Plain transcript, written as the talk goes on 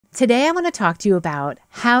Today, I want to talk to you about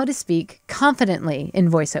how to speak confidently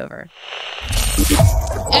in voiceover.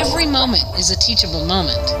 Every moment is a teachable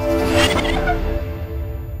moment.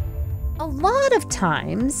 A lot of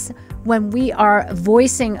times when we are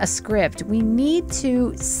voicing a script, we need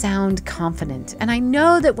to sound confident. And I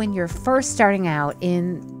know that when you're first starting out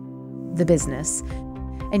in the business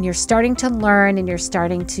and you're starting to learn and you're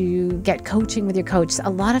starting to get coaching with your coach, a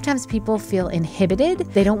lot of times people feel inhibited.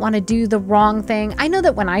 They don't want to do the wrong thing. I know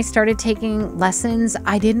that when I started taking lessons,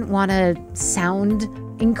 I didn't want to sound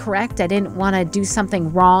incorrect. I didn't want to do something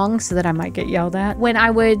wrong so that I might get yelled at. When I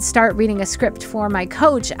would start reading a script for my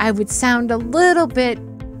coach, I would sound a little bit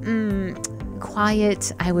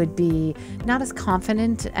quiet. I would be not as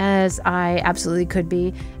confident as I absolutely could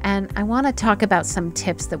be. And I want to talk about some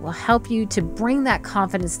tips that will help you to bring that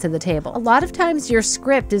confidence to the table. A lot of times your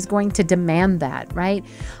script is going to demand that, right?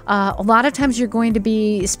 A lot of times you're going to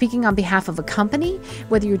be speaking on behalf of a company,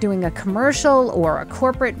 whether you're doing a commercial or a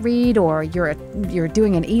corporate read, or you're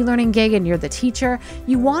doing an e-learning gig and you're the teacher.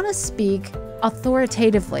 You want to speak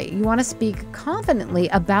authoritatively. You want to speak confidently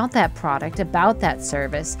about that product, about that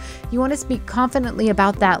service. You want to speak confidently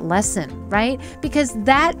about that lesson, right? Because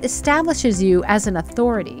that establishes you as an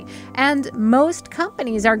authority. And most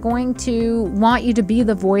companies are going to want you to be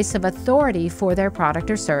the voice of authority for their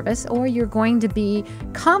product or service, or you're going to be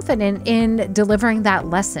confident in delivering that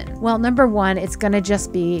lesson. Well, number one, it's going to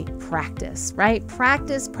just be practice, right?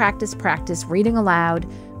 Practice, practice, practice, reading aloud.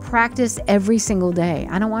 Practice every single day.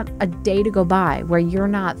 I don't want a day to go by where you're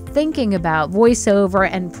not thinking about voiceover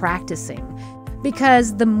and practicing,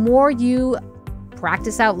 because the more you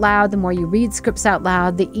practice out loud, the more you read scripts out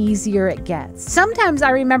loud, the easier it gets. Sometimes I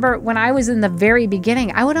remember when I was in the very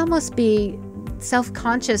beginning, I would almost be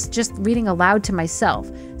self-conscious just reading aloud to myself.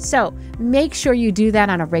 So make sure you do that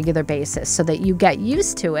on a regular basis so that you get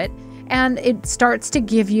used to it and it starts to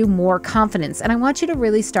give you more confidence. And I want you to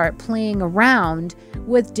really start playing around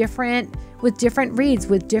with different reads,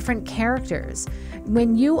 with different characters.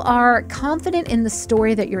 When you are confident in the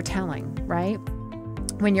story that you're telling, right?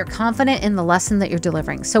 When you're confident in the lesson that you're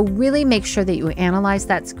delivering. So really make sure that you analyze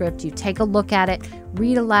that script, you take a look at it,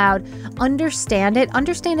 read aloud, understand it,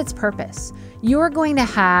 understand its purpose. You're going to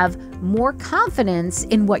have more confidence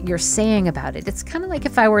in what you're saying about it. It's kind of like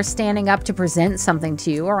if I were standing up to present something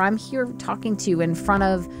to you, or I'm here talking to you in front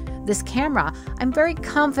of this camera. I'm very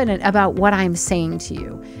confident about what I'm saying to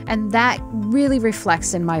you. And that really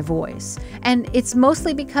reflects in my voice. And it's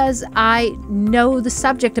mostly because I know the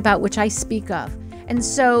subject about which I speak of. And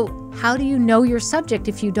so how do you know your subject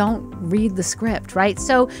if you don't read the script, right?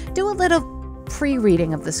 So do a little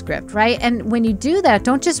pre-reading of the script, right? And when you do that,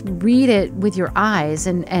 don't just read it with your eyes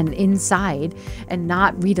and inside and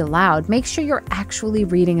not read aloud. Make sure you're actually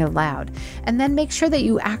reading it aloud. And then make sure that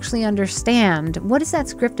you actually understand, what is that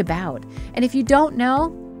script about? And if you don't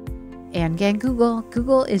know, and again,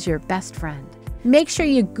 Google is your best friend. Make sure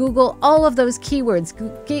you Google all of those keywords.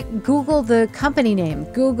 Google the company name,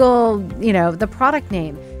 Google, the product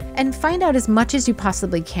name, and find out as much as you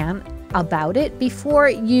possibly can about it before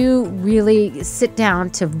you really sit down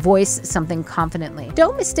to voice something confidently.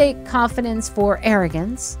 Don't mistake confidence for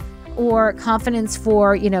arrogance or confidence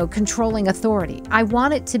for, controlling authority. I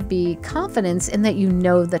want it to be confidence in that you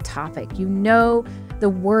know the topic, you know the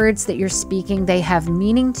words that you're speaking, they have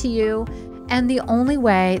meaning to you. And the only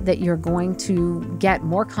way that you're going to get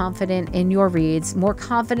more confident in your reads, more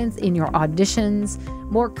confidence in your auditions,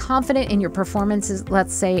 more confident in your performances,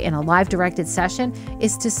 let's say in a live directed session,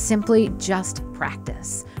 is to simply just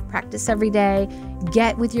practice. Practice every day,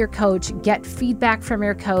 get with your coach, get feedback from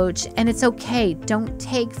your coach, and it's okay. Don't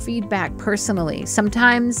take feedback personally.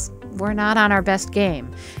 Sometimes we're not on our best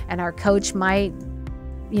game and our coach might,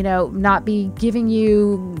 not be giving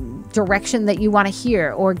you direction that you want to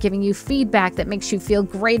hear or giving you feedback that makes you feel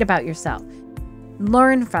great about yourself.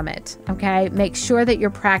 Learn from it, okay? Make sure that you're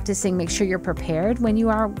practicing. Make sure you're prepared when you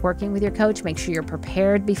are working with your coach. Make sure you're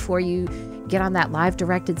prepared before you get on that live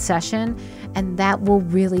directed session. And that will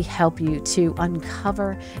really help you to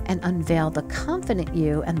uncover and unveil the confident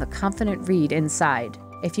you and the confident read inside.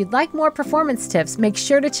 If you'd like more performance tips, make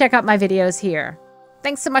sure to check out my videos here.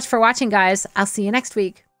 Thanks so much for watching, guys. I'll see you next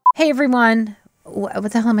week. Hey, everyone.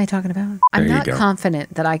 What the hell am I talking about? I'm not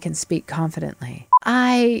confident that I can speak confidently.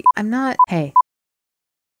 I'm not. Hey.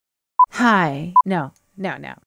 Hi. No.